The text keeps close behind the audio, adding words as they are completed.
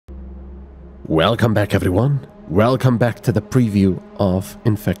Welcome back, everyone. Welcome back to the preview of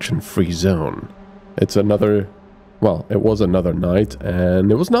Infection Free Zone. It's another, well, it was another night,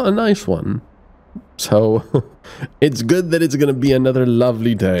 and it was not a nice one. So, it's good that it's going to be another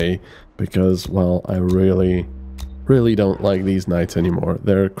lovely day, because, well, I really don't like these nights anymore.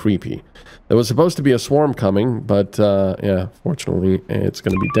 They're creepy. There was supposed to be a swarm coming, but, yeah, fortunately, it's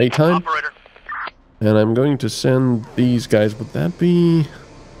going to be daytime. Operator. And I'm going to send these guys, would that be...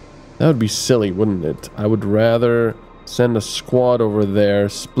 That would be silly, wouldn't it? I would rather send a squad over there,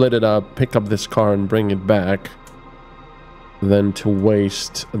 split it up, pick up this car and bring it back, than to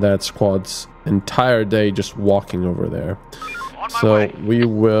waste that squad's entire day just walking over there. So we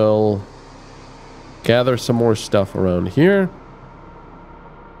will gather some more stuff around here.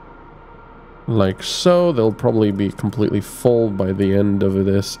 Like so. They'll probably be completely full by the end of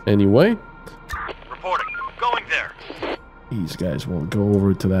this anyway. Reporting. Going there. These guys will go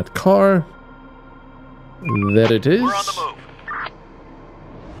over to that car. That it is. We're on the move.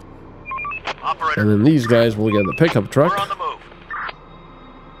 Operator. And then these guys will get the pickup truck. We're on the move.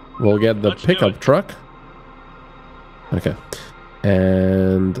 We'll get the pickup truck. Okay.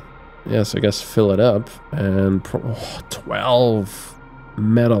 And yes, I guess fill it up. And 12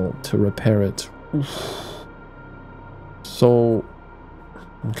 metal to repair it. Oof. So,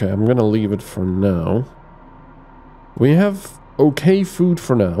 okay, I'm gonna leave it for now. We have okay food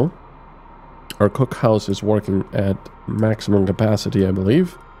for now. Our cookhouse is working at maximum capacity, I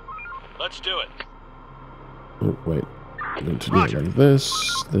believe. Let's do it. Oh, wait. I'm going to do it like this,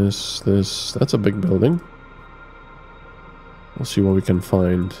 this. That's a big building. We'll see what we can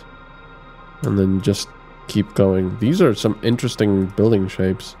find. And then just keep going. These are some interesting building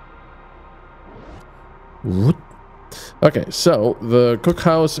shapes. What? Okay, so the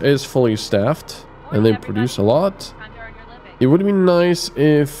cookhouse is fully staffed. And they produce a lot. It would be nice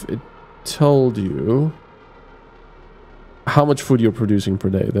if it told you how much food you're producing per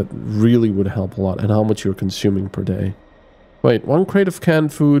day. That really would help a lot. And how much you're consuming per day. Wait, 1 crate of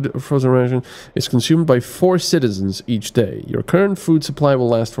canned food or frozen ration is consumed by 4 citizens each day. Your current food supply will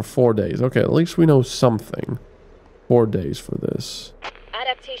last for 4 days. Okay, at least we know something. 4 days for this.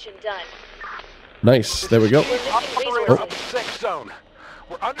 Adaptation done. Nice, there we go. Operator of the 6 zone.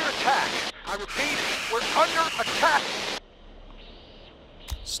 We're under attack. I repeat, we're under attack.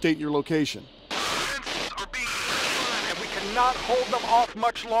 State your location. Defenses are being destroyed, and we cannot hold them off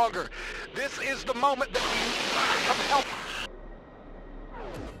much longer. This is the moment that we need some help.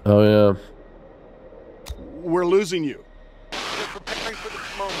 Oh, yeah. We're losing you. We're preparing for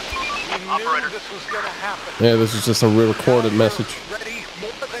this moment. We knew this was going to happen. Yeah, this is just a recorded message. Ready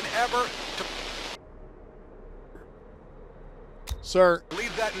more than ever to... Sir.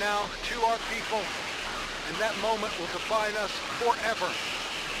 Leave that now to our people, and that moment will define us forever.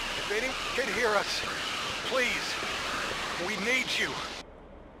 If anyone can hear us, please, we need you.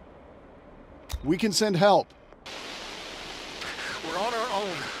 We can send help. We're on our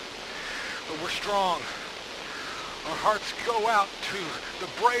own, but we're strong. Our hearts go out to the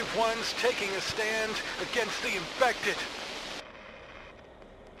brave ones taking a stand against the infected.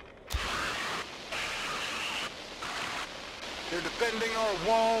 They're defending our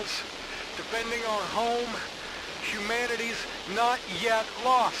walls, defending our home. Humanity's not yet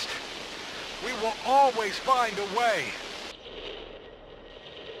lost. We will always find a way.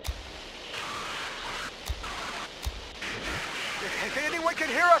 If anyone can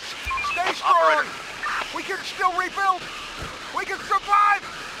hear us, stay strong. Operator. We can still rebuild. We can survive.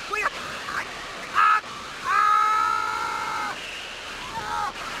 We...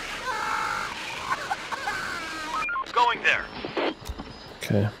 Going there.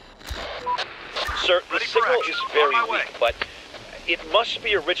 Okay. Sir, the signal is very weak, but it must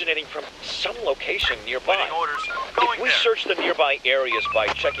be originating from some location nearby. If we search the nearby areas by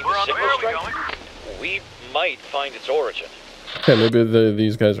checking the signal strength, we might find its origin. Okay, maybe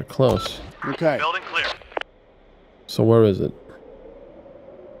these guys are close. Okay. Building clear. So where is it?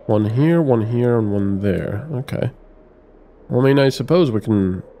 One here, and one there. Okay. Well, I mean, I suppose we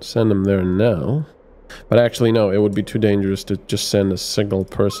can send them there now. But actually, no, it would be too dangerous to just send a single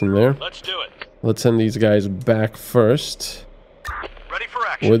person there. Let's do it. Let's send these guys back first. Ready for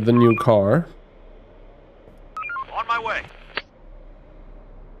action. With the new car. On my way.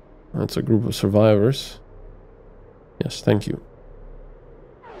 That's a group of survivors. Yes, thank you.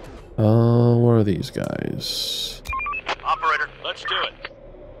 Where are these guys? Operator, let's do it.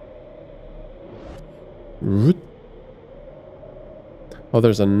 Root. Oh,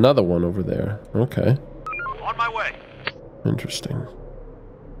 there's another one over there. Okay. On my way. Interesting.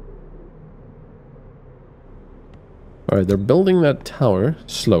 Alright, they're building that tower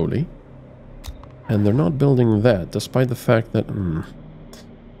slowly. And they're not building that, despite the fact that...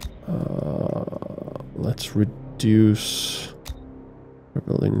 let's reduce... We're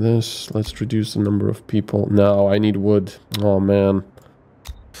building this. Let's reduce the number of people. No, I need wood. Oh, man.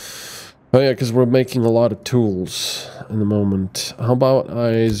 Oh, yeah, because we're making a lot of tools in the moment. How about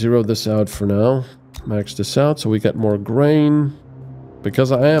I zero this out for now? Max this out so we get more grain.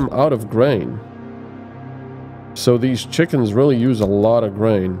 Because I am out of grain. So these chickens really use a lot of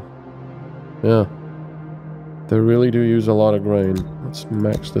grain. Yeah. They really do use a lot of grain. Let's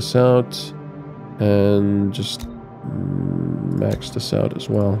max this out. And just max this out as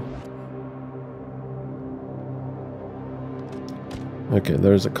well. Okay,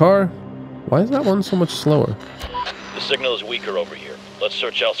 there's a car. Why is that one so much slower? The signal is weaker over here. Let's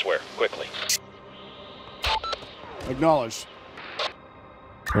search elsewhere, quickly. Acknowledged.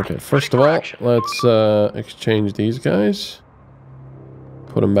 Okay, first of all, let's exchange these guys.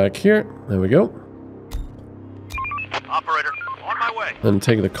 Put them back here. There we go. Operator, on my way. Then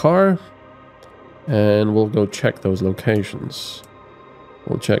take the car. And we'll go check those locations.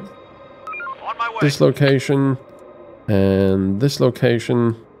 We'll check On my way. this location. And this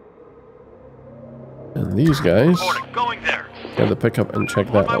location. And these guys. Going there. Get the pickup and check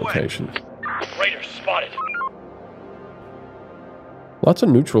that location. Raiders spotted. Lots of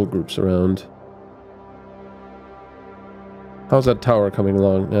neutral groups around. How's that tower coming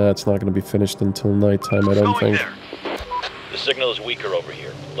along? It's not going to be finished until nighttime, I don't think. There. The signal is weaker over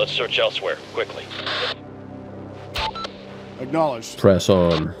here. Let's search elsewhere, quickly. Acknowledged. Press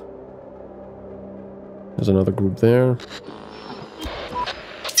on. There's another group there.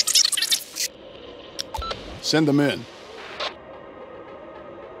 Send them in.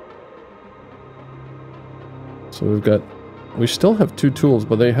 So we've got... We still have 2 tools,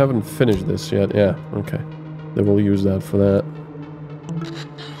 but they haven't finished this yet. Yeah, okay. They will use that for that.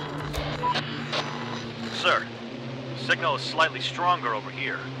 Sir, signal is slightly stronger over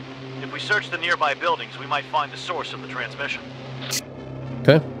here. If we search the nearby buildings, we might find the source of the transmission.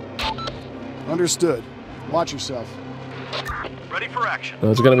 Okay. Understood. Watch yourself. Ready for action.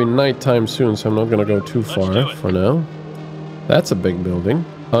 Now, it's going to be nighttime soon, so I'm not going to go too far for now. That's a big building.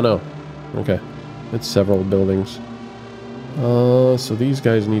 Oh, no. Okay. It's several buildings. So these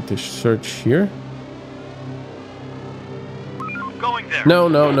guys need to search here. Going there. No,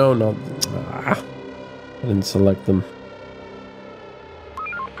 no, no, no. Ah, I didn't select them.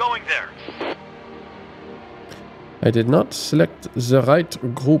 Going there. I did not select the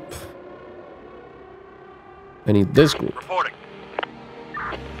right group. I need this group. Reporting.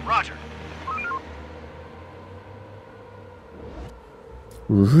 Roger.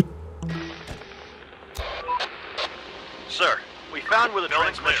 Sir, we found where the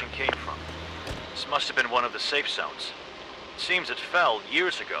transmission came from. This must have been one of the safe zones. It seems it fell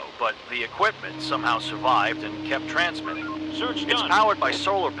years ago, but the equipment somehow survived and kept transmitting. Search It's done. powered by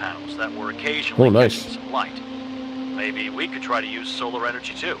solar panels that were occasionally nice. getting some light. Maybe we could try to use solar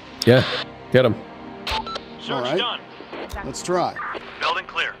energy too. Yeah, get him. Search All right. done. Let's try. Building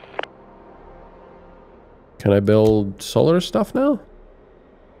clear. Can I build solar stuff now?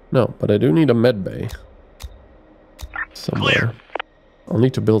 No, but I do need a med bay. Somewhere. Clear. I'll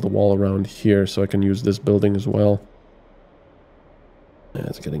need to build a wall around here so I can use this building as well. Yeah,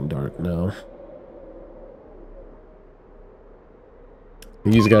 it's getting dark now.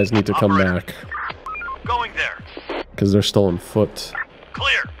 These guys need to come back. Going there. Because they're still on foot.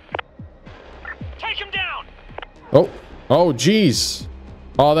 Clear. Take him down. Oh! Oh, jeez!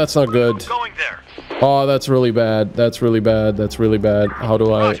 Oh, that's not good. Going there. Oh, that's really bad. That's really bad. That's really bad. How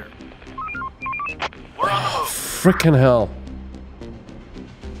do I... Roger. We're on the move. Frickin' hell.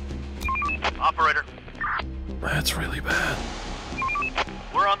 Operator, That's really bad.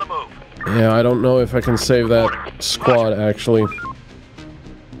 we're on the move. Yeah, I don't know if I can save that squad, actually.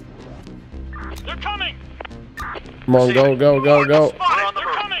 They're coming. Come on, go, go, go, go. We're on the They're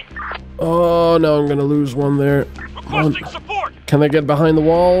move. coming. Oh, no, I'm gonna lose one there. Requesting support. Can they get behind the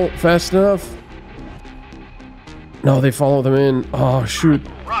wall fast enough? No, they follow them in. Oh, shoot.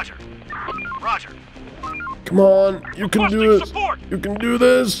 Roger. Roger. Come on, you can do Requesting this. support. You can do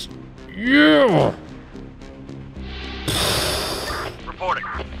this. Yeah. Reporting.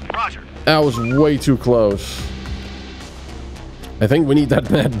 Roger. That was way too close. I think we need that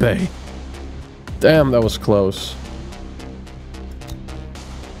med bay. Damn, that was close.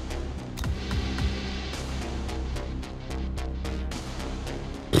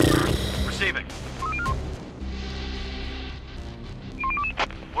 Receiving.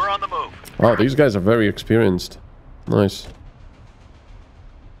 We're on the move. Wow, these guys are very experienced. Nice.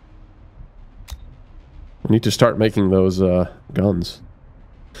 We need to start making those guns.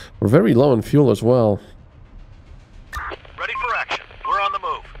 We're very low on fuel as well. Ready for action. We're on the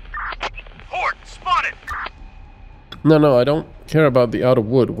move. Horde spotted. No, I don't care about the out of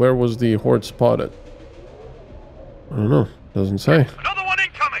wood. Where was the horde spotted? I don't know. Doesn't say. Another one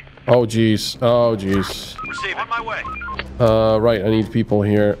incoming. Oh, jeez. Oh, jeez. Receive on my way. Right. I need people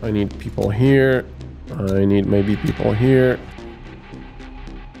here. I need people here. I need maybe people here.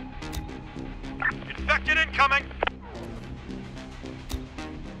 Infected incoming.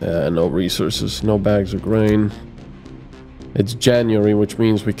 No resources. No bags of grain. It's January, which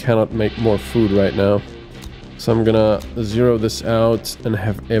means we cannot make more food right now. So I'm gonna zero this out and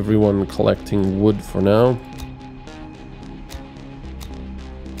have everyone collecting wood for now.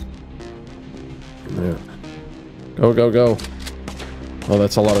 Yeah. Go, go, go. Oh,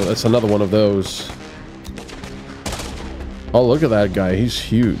 that's a lot of... That's another one of those. Oh, look at that guy. He's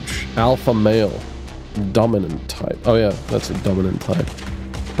huge. Alpha male. Dominant type. Oh, yeah. That's a dominant type.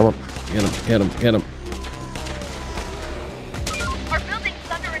 Come on. Get him, get him, get him. Our building's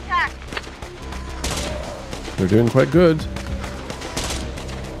under attack. They're doing quite good.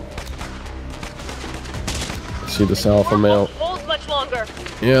 See this alpha male. Hold much longer.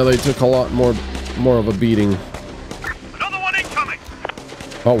 Yeah, they took a lot more of a beating. Another one incoming.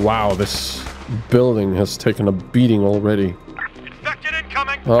 Oh wow, this building has taken a beating already. Infected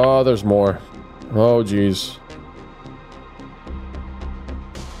incoming. Oh, there's more. Oh jeez.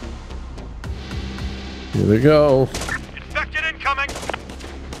 Here they go. Infected incoming.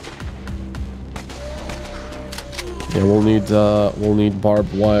 Yeah, we'll need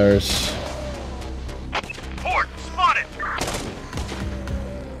barbed wires. Horde spotted.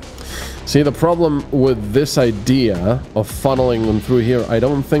 See, the problem with this idea of funneling them through here, I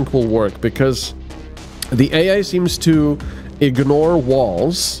don't think will work, because the AI seems to ignore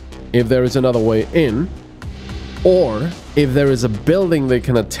walls if there is another way in, or if there is a building they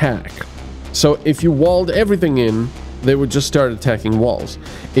can attack. So if you walled everything in, they would just start attacking walls.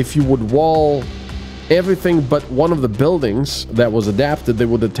 If you would wall everything but one of the buildings that was adapted, they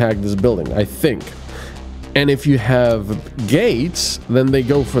would attack this building, I think. And if you have gates, then they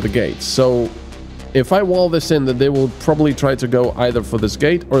go for the gates. So if I wall this in, then they will probably try to go either for this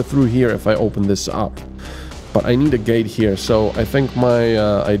gate or through here if I open this up. But I need a gate here, so I think my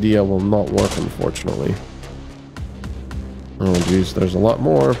idea will not work, unfortunately. Oh geez, there's a lot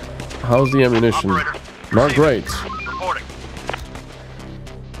more. How's the ammunition? Operator, Not great. reporting.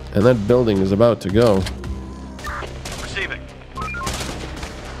 And that building is about to go. Receiving.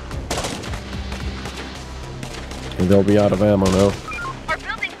 And they'll be out of ammo now. Our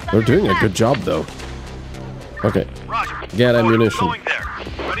building's under They're doing a attack. good job, though. Okay, Roger. get ammunition. Going there.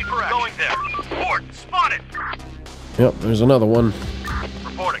 Ready for action. Going there. Horde spotted. Yep, there's another one.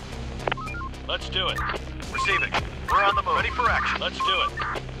 Reporting. Let's do it. Receiving. We're on the move. Ready for action. Let's do it.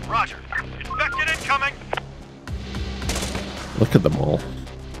 Roger. Infected incoming. Look at them all.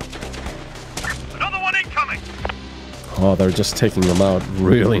 Another one incoming. Oh, they're just taking them out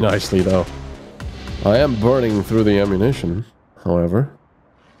really nicely, though. I am burning through the ammunition, however.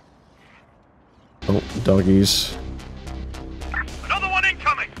 Oh, doggies. Another one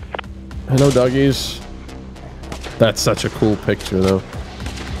incoming. Hello, doggies. That's such a cool picture, though.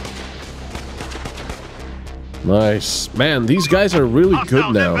 Nice. Man, these guys are really good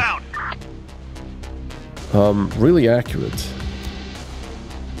Hostiles now. inbound. Really accurate.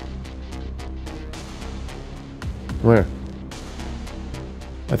 Where?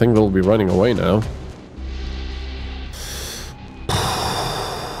 I think they'll be running away now.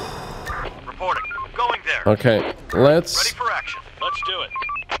 Reporting. Going there. Okay, Ready let's for action. Let's do it.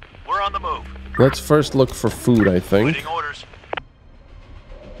 We're on the move. first look for food, I think. Waiting orders.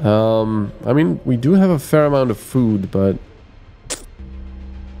 I mean, we do have a fair amount of food, but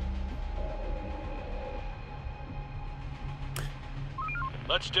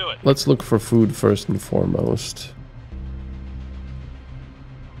Let's do it. let's look for food first and foremost.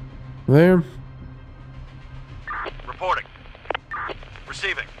 There. Reporting.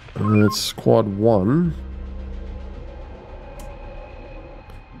 Receiving. It's squad 1.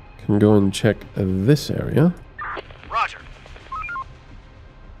 Can go and check this area. Roger.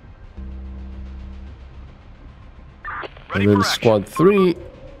 Ready And then for action. squad 3,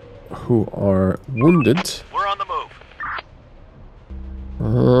 who are wounded. We're on the move.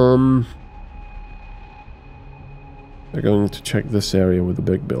 They're going to check this area with the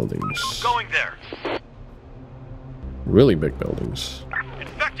big buildings. Going there. Really big buildings.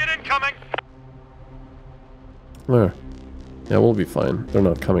 Infected incoming. Where? Yeah, we'll be fine. They're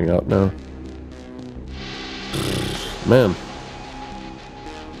not coming out now. Man,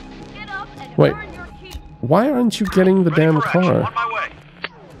 Get up and Wait. earn your keep. why aren't you getting the Ready damn for action. car? On my way.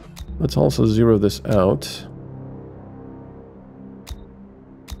 Let's also zero this out.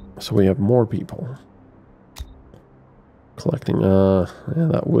 So we have more people. Collecting, yeah,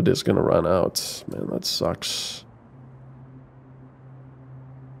 that wood is gonna run out. Man, that sucks.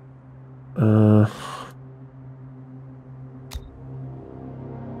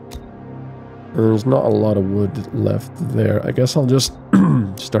 There's not a lot of wood left there. I guess I'll just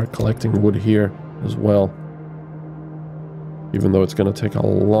start collecting wood here as well. Even though it's gonna take a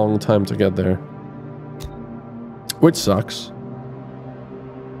long time to get there. Which sucks.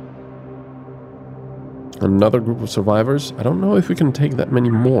 Another group of survivors. I don't know if we can take that many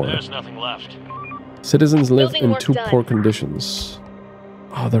more. There's nothing left. Citizens live Building in work too done. poor conditions.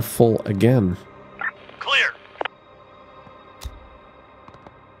 Oh, they're full again. Clear.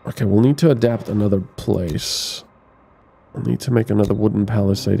 Okay, we'll need to adapt another place. We'll need to make another wooden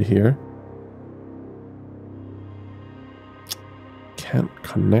palisade here. Can't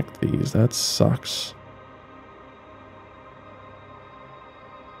connect these. That sucks.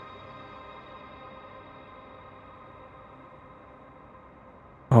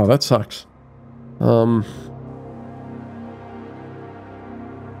 Oh, that sucks.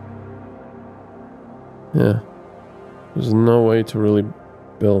 Yeah. There's no way to really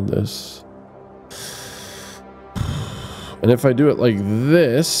build this. And if I do it like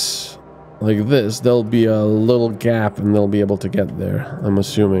this, there'll be a little gap and they'll be able to get there, I'm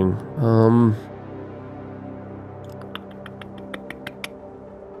assuming.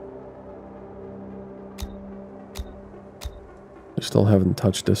 We still haven't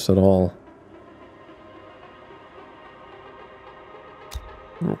touched this at all.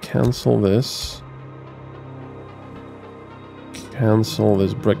 We'll cancel this. Cancel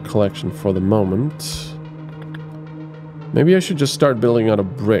this brick collection for the moment. Maybe I should just start building out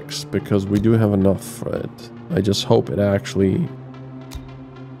of bricks because we do have enough for it. I just hope it actually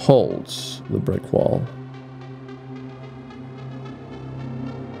holds the brick wall.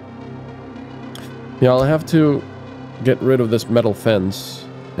 Yeah, I'll have to get rid of this metal fence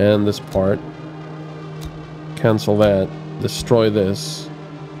and this part. Cancel that. Destroy this.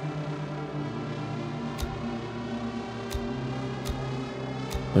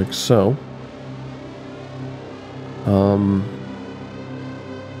 Like so.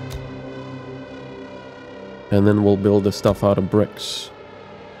 And then we'll build the stuff out of bricks.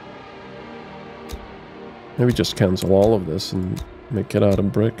 Maybe just cancel all of this and make it out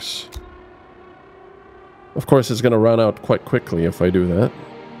of bricks. Of course, it's gonna run out quite quickly if I do that.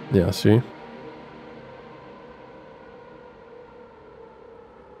 Yeah, see?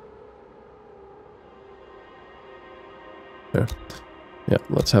 There. Yeah,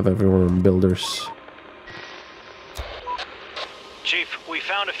 let's have everyone on builders. Chief, we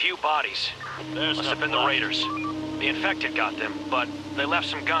found a few bodies. Must have been the raiders. The infected got them, but they left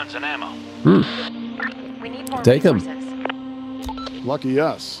some guns and ammo. We need more Take 'em. resources. Lucky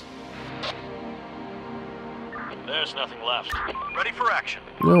us. There's nothing left. Ready for action.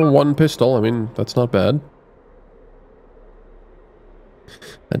 No, one pistol, I mean, that's not bad.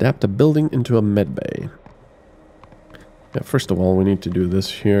 Adapt a building into a med bay. Yeah, first of all, we need to do this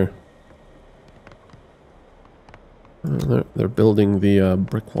here. They're building the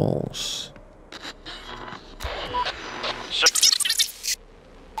brick walls.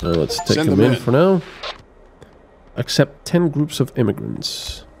 Let's take Send them them in in. for now. Accept 10 groups of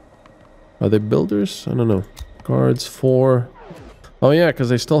immigrants. Are they builders? I don't know. Guards 4. Oh yeah, because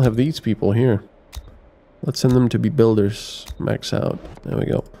they still have these people here. Let's send them to be builders. Max out. There we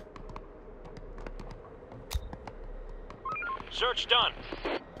go. Search done.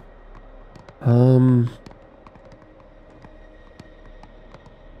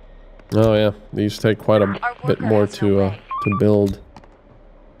 Oh yeah, these take quite a bit more to build,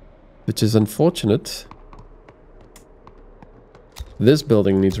 which is unfortunate. This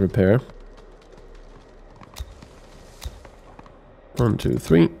building needs repair. 1, 2,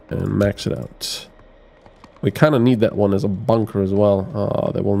 3, and max it out. We kind of need that one as a bunker as well.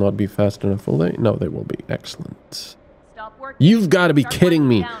 Oh, they will not be fast enough, will they? No, they will be. Excellent. Stop working. You've got to be Start kidding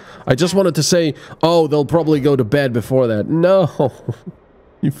me. working down. I just wanted to say, oh, they'll probably go to bed before that. No.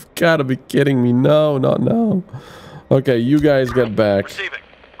 You've got to be kidding me. No, not now. Okay, you guys get back. Receiving.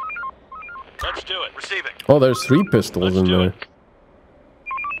 Let's do it. Receiving. Oh, there's 3 pistols in there.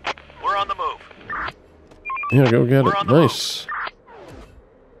 We're on the move. Yeah, go get We're it. on the Nice.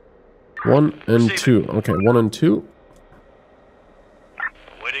 1 and 2. Okay, 1 and 2.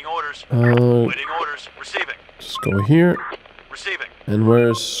 Waiting orders. Uh, Waiting orders. Receiving. just go here. Receiving. And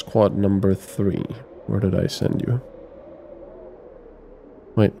where's squad number 3? Where did I send you?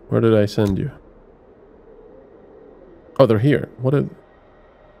 Wait, where did I send you? Oh, they're here. What did...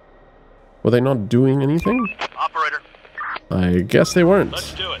 Were they not doing anything? Operator, I guess they weren't.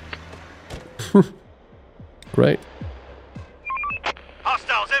 let's do it. Great.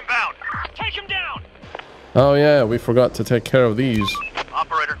 Hostiles inbound. Take him down. Oh yeah, we forgot to take care of these.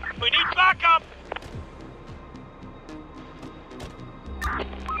 Operator, we need backup.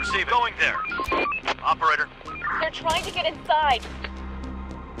 Receive. Going there. Operator. They're trying to get inside.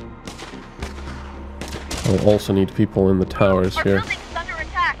 I'll also need people in the towers Our here. building's under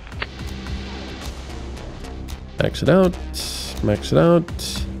attack. Max it out, max it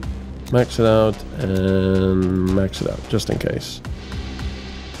out, max it out, and max it out, just in case.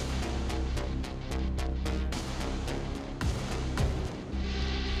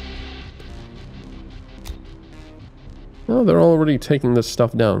 Oh, they're already taking this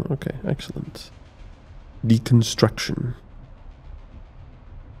stuff down. Okay, excellent. Deconstruction.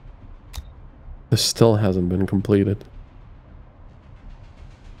 This still hasn't been completed.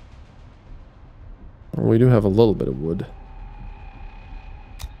 Well, we do have a little bit of wood.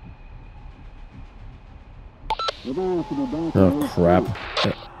 Oh crap.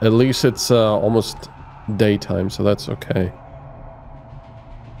 At least it's almost daytime, so that's okay.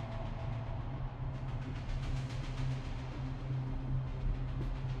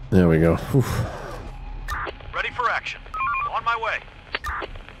 There we go. Oof. Ready for action. On my way.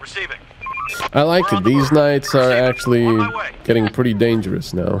 Receiving. I like it. These nights are actually getting pretty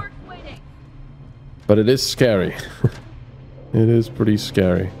dangerous now. But it is scary. It is pretty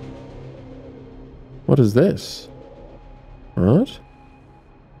scary. What is this? What?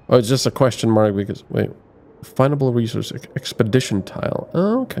 Oh, it's just a question mark because... Wait. Findable resource expedition tile.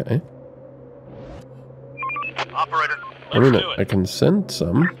 Oh, okay. Operator, I mean, I can send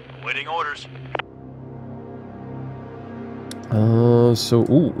some. waiting orders. So...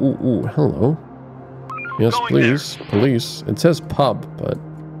 Ooh, hello. Yes, Going please. Police. It says pub, but...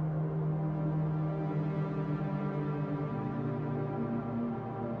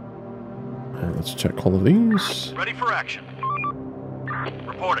 Let's check all of these. Ready for action.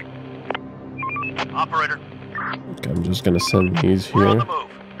 Reporting. Operator. Okay, I'm just gonna send these We're on here. the move.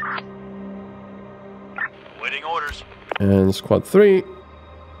 Waiting orders. And squad 3.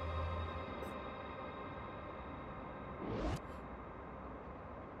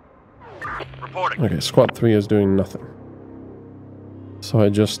 Reporting. Okay, squad 3 is doing nothing. So I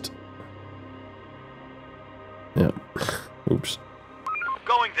just... Yeah. Oops.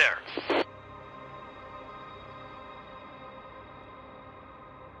 Going there.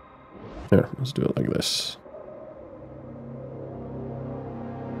 Here, let's do it like this.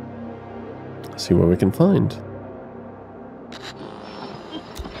 See what we can find.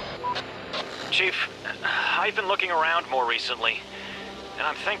 Chief, I've been looking around more recently, and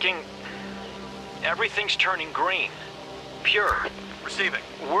I'm thinking everything's turning green. Pure. Receiving.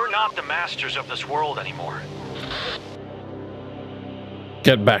 We're not the masters of this world anymore.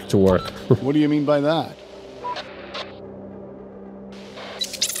 Get back to work. What do you mean by that?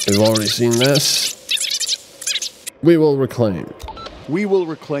 We've already seen this. We will reclaim. We will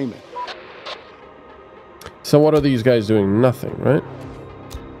reclaim it. So what are these guys doing? Nothing, right?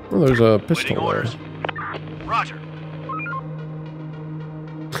 Oh, there's a Waiting pistol there. orders. Roger.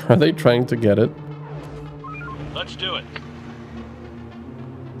 Are they trying to get it? Let's do it.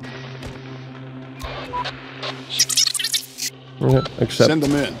 Okay, except... Send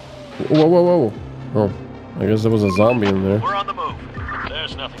them in. Whoa. Oh, I guess there was a zombie in there. We're on the move.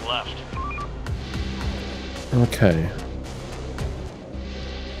 There's nothing left. Okay.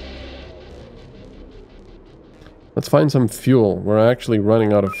 Let's find some fuel. We're actually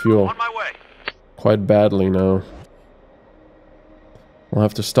running out of fuel On my way. quite badly now. We'll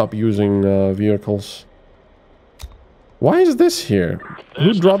have to stop using vehicles. Why is this here? Who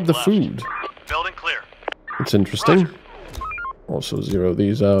There's dropped the nothing food? Building clear. It's interesting. Roger. Also zero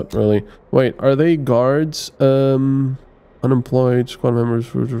these out, really. Wait, are they guards? Unemployed squad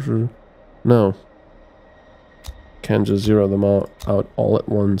members? No. Can't just zero them out all at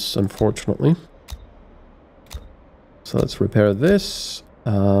once, unfortunately. So let's repair this.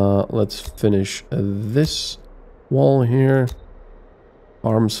 Let's finish this wall here.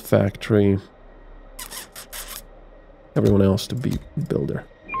 Arms factory. Everyone else to be builder.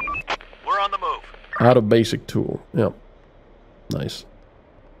 We're on the move. Out of basic tool. Yep. Nice.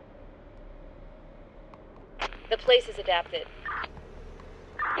 The place is adapted.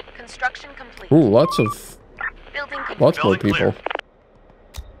 Construction complete. Ooh, lots more Building people. clear.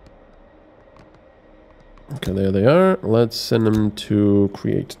 Okay, there they are. Let's send them to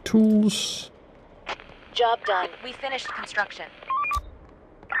create tools. Job done. We finished construction.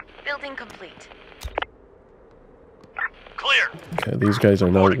 Building complete. Clear. Okay, these guys are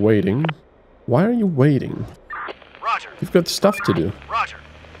now waiting. Why are you waiting? Roger. You've got stuff to do. Roger.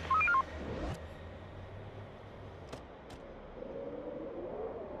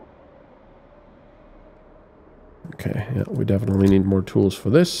 Okay, yeah, we definitely need more tools for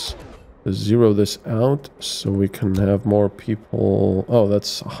this. Let's zero this out so we can have more people. Oh,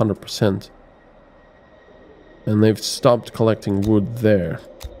 that's 100%. And they've stopped collecting wood there.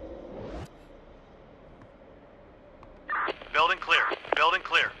 Building clear. Building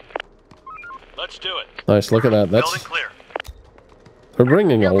clear. Let's do it. Nice, look at that. Building That's clear. they're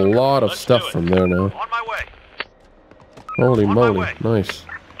bringing a lot of stuff from there now. On my way. Holy On my moly, way. nice.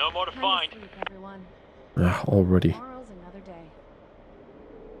 No more to find. Ah, already. Tomorrow's another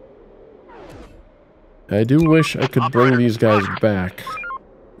day. I do wish I could bring these guys back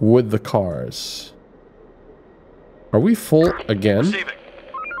with the cars. Are we full again? Receiving.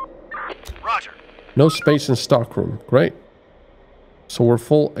 Roger. No space in stockroom. Great. So we're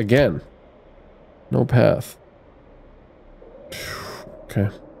full again. No path. Okay.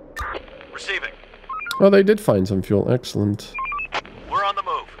 Receiving. Oh, they did find some fuel. Excellent. We're on the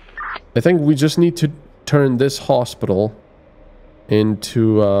move. I think we just need to turn this hospital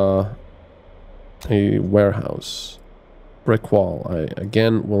into a warehouse. Brick wall. I,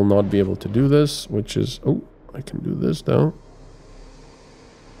 again, will not be able to do this, which is... Oh, I can do this now.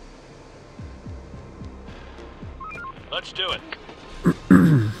 Let's do it.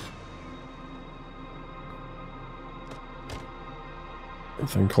 I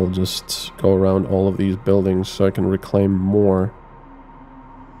think I'll just go around all of these buildings so I can reclaim more.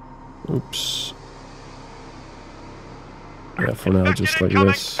 Oops. Yeah, for now, just like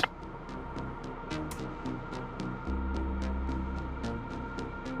this.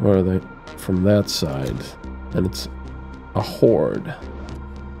 Where are they? From that side. And it's a horde.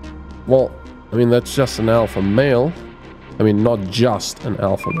 Well, I mean, that's just an alpha male. I mean, not just an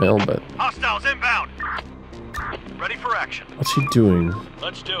alpha male, but... Hostiles inbound. Ready for action. What's he doing?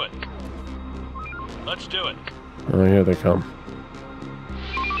 Let's do it. Let's do it. Oh, here they come.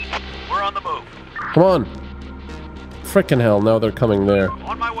 We're on the move. Come on! Frickin' hell, now they're coming there.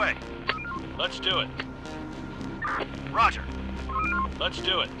 On my way. Let's do it. Roger. Let's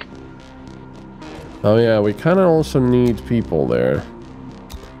do it. Oh yeah, we kind of also need people there.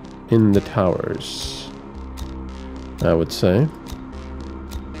 In the towers. I would say.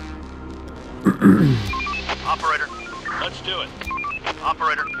 Operator, let's do it.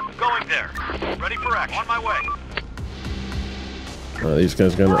 Operator, going there. Ready for action. On my way. Oh, these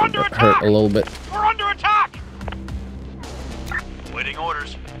guys are gonna hurt a little bit. We're under attack! Waiting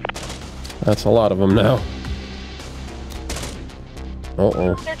orders. That's a lot of them now.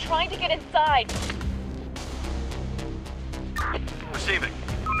 Uh-oh. They're trying to get inside. Receiving.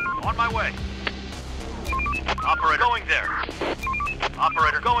 On my way. Operator, going there.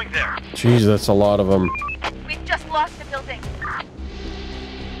 Operator, going there. Jeez, that's a lot of them. We've just lost the building.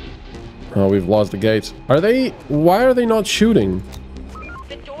 Oh, we've lost the gates. Are they... Why are they not shooting?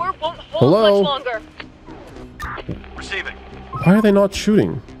 The door won't hold Hello? much longer. Receiving. Why are they not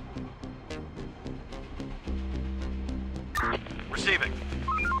shooting? Receiving.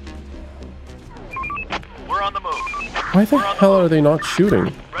 We're on the move. Why the hell are they not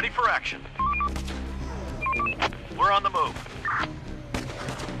shooting? Ready for action. We're on the move.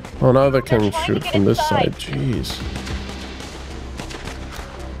 Oh, now they can shoot from this side. Jeez.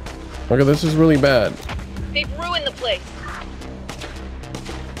 Okay, this is really bad. They've ruined the place.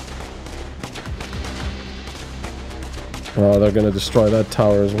 Oh, they're gonna destroy that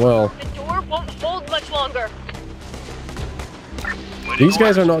tower as well. The door won't hold much longer. These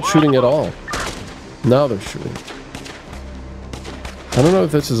guys are not shooting at all. Now they're shooting. I don't know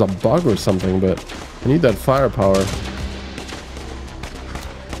if this is a bug or something, but I need that firepower.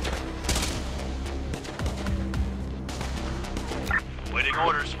 Waiting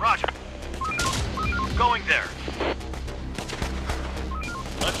orders. Roger. Going there.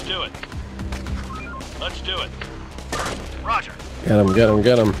 Let's do it. Let's do it. Roger. Get him, get him,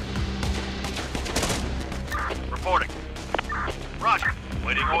 get him. Reporting. Roger.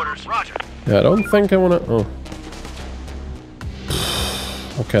 Waiting orders. Roger. Yeah, I don't think I want to... Oh.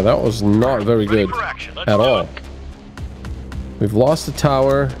 Okay, that was not very good at all. We've lost the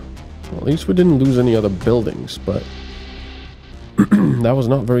tower. Well, at least we didn't lose any other buildings, but... that was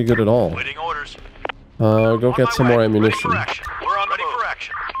not very good at all. Waiting orders. Go get some more ammunition. We're on ready for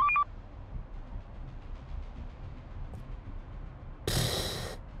action.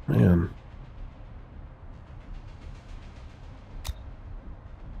 Man.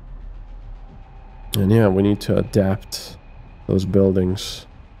 And yeah, we need to adapt those buildings.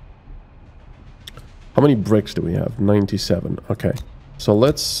 How many bricks do we have? 97. Okay. So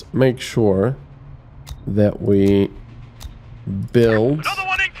let's make sure that we build Another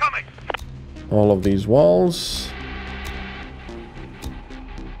one incoming. all of these walls.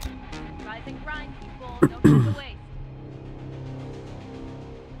 Rise and grind, people. Don't miss the waste.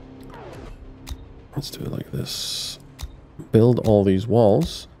 Let's do it like this. Build all these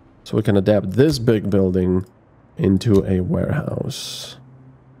walls so we can adapt this big building into a warehouse.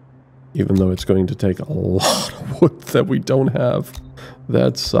 Even though it's going to take a lot of wood that we don't have.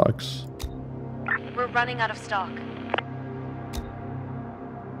 That sucks. We're running out of stock.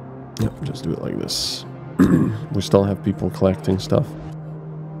 Yep, just do it like this. We still have people collecting stuff.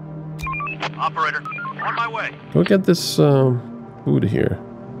 Operator, on my way. Go get this food here.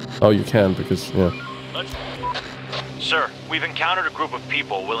 Oh, you can because, yeah. Sir, we've encountered a group of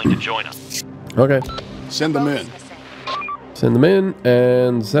people willing to join us. Okay. Send them in. Send them in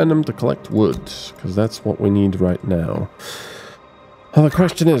and send them to collect wood, because that's what we need right now. Well, the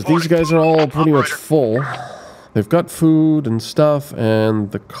question is, these guys are all pretty much full. They've got food and stuff, and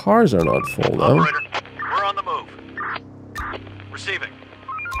the cars are not full, though. Operator, we're on the move. Receiving.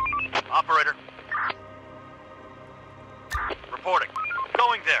 Operator. Reporting.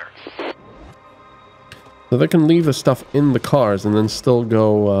 Going there. So they can leave the stuff in the cars and then still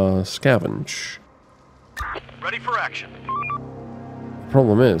go scavenge. Ready for action. The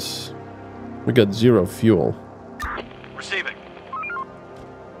problem is, we got 0 fuel. Receiving.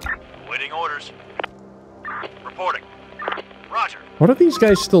 Waiting orders. Reporting. Roger. What are these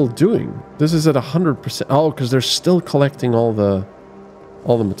guys still doing? This is at 100%. Oh, because they're still collecting all the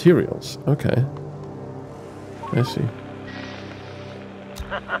materials. Okay. I see.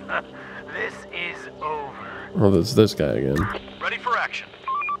 This is over. Oh, that's this guy again. Ready for action.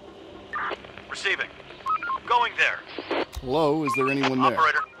 Receiving. Going there. Hello, is there anyone there?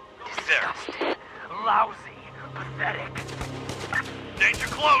 Operator. There. Lousy. Pathetic. Danger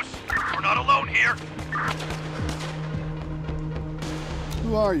close. We're not alone here.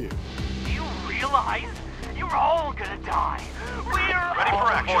 Who are you? Do you realize you're all gonna die? We're Ready for all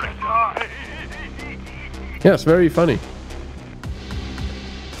action. gonna die. Yes, very funny.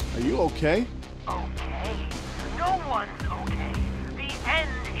 Are you okay? Okay. No one's okay. The end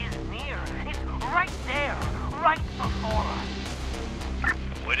is near. It's right there. Right before us.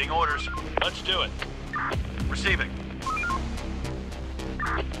 Waiting orders. Let's do it. Receiving.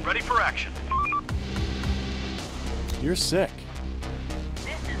 Ready for action. You're sick.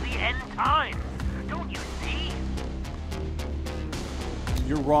 This is the end times. Don't you see?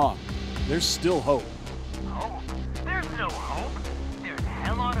 You're wrong. There's still hope. Hope? There's no hope. There's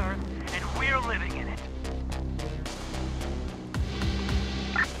hell on earth, and we're living in it.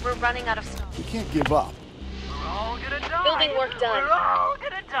 We're running out of stock. We can't give up. We're all gonna die. Building work done. We're all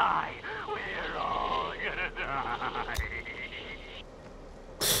gonna die. We're all gonna die.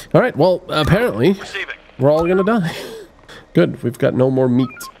 All right, well, apparently, Receiving. we're all gonna die. Good, we've got no more meat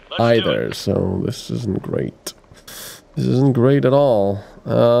Let's do either, it. so this isn't great. This isn't great at all. I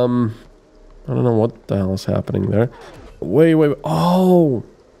don't know what the hell is happening there. Wait. Oh!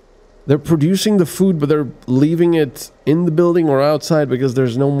 They're producing the food, but they're leaving it in the building or outside because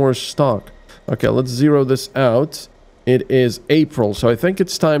there's no more stock. Okay, let's zero this out. It is April, so I think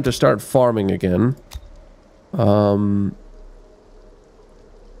it's time to start farming again.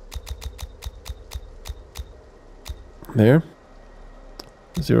 There.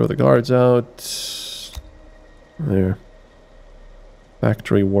 Zero the guards out. There.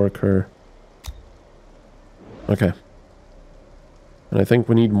 Factory worker. Okay. And I think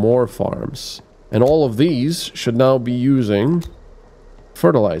we need more farms. And all of these should now be using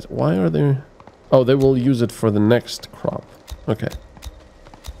fertilizer. Why are there... Oh, they will use it for the next crop. Okay.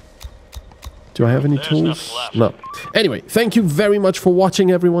 Do I have any tools? No. Anyway, thank you very much for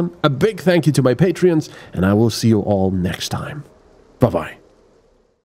watching, everyone. A big thank you to my Patreons, and I will see you all next time. Bye-bye.